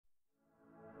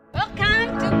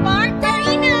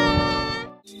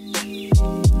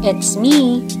It's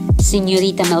me,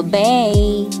 Señorita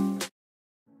Melbae.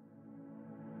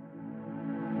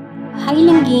 Hi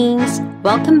Langgings!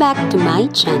 Welcome back to my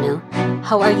channel.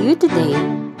 How are you today?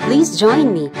 Please join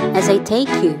me as I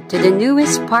take you to the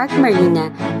newest Park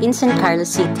Marina in San Carlos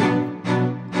City.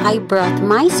 I brought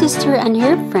my sister and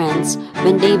her friends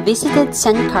when they visited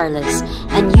San Carlos,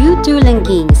 and you too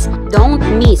Langgings, don't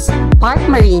miss Park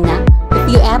Marina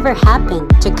if you ever happen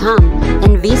to come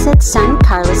and visit San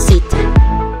Carlos City.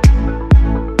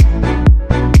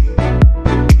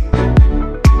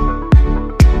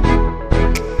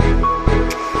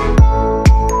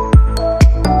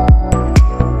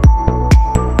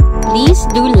 Please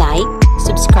do like,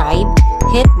 subscribe,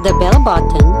 hit the bell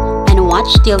button, and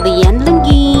watch till the end,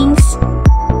 Langgings!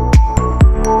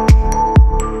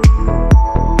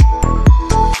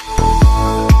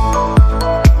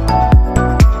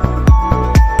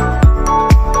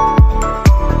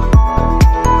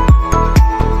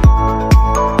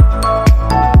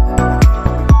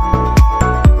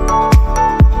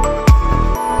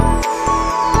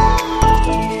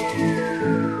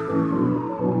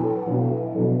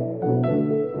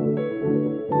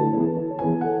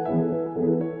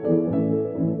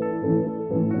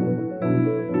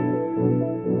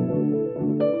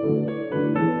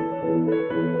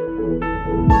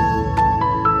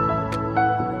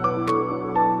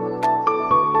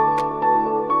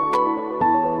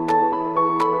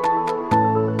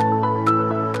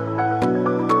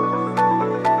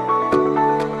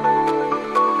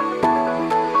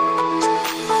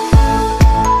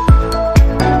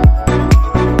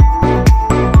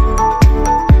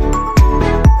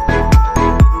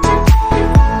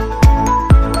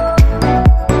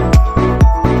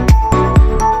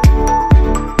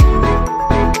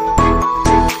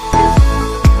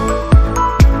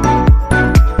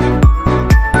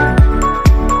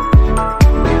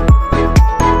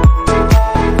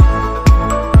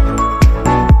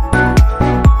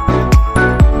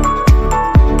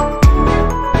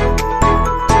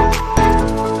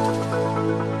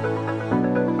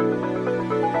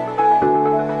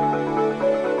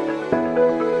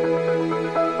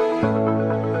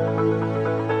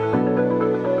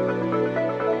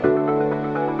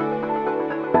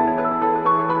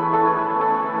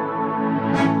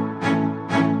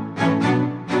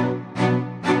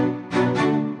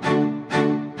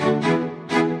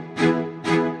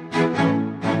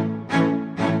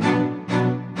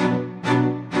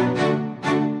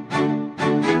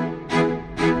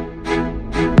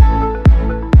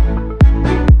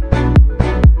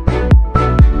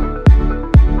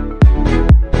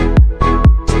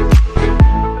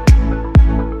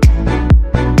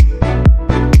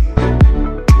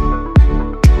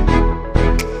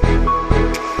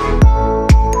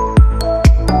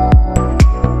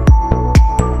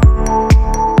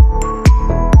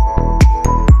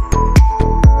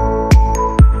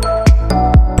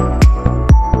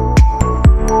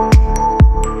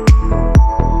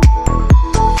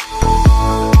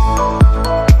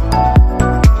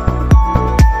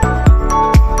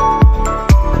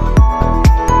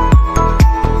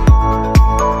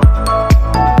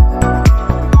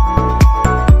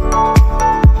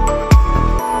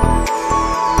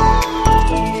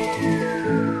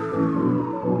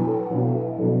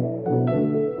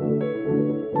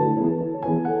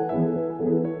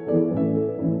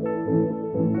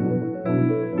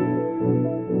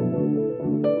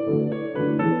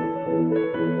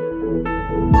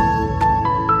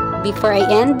 Before I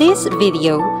end this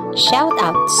video, shout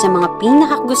out sa mga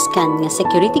pinakaguskan nga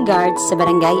security guards sa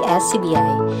Barangay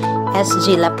SCBI,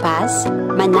 SG La Paz,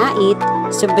 Manait,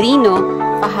 Sobrino,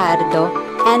 Fajardo,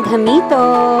 and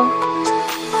Hamito!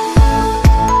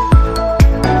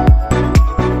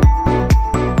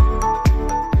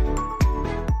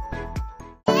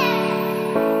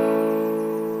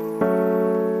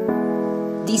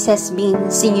 This has been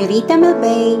Señorita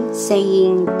Melbae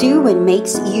saying, do what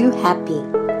makes you happy.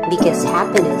 Because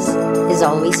happiness is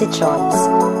always a choice.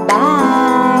 Bye!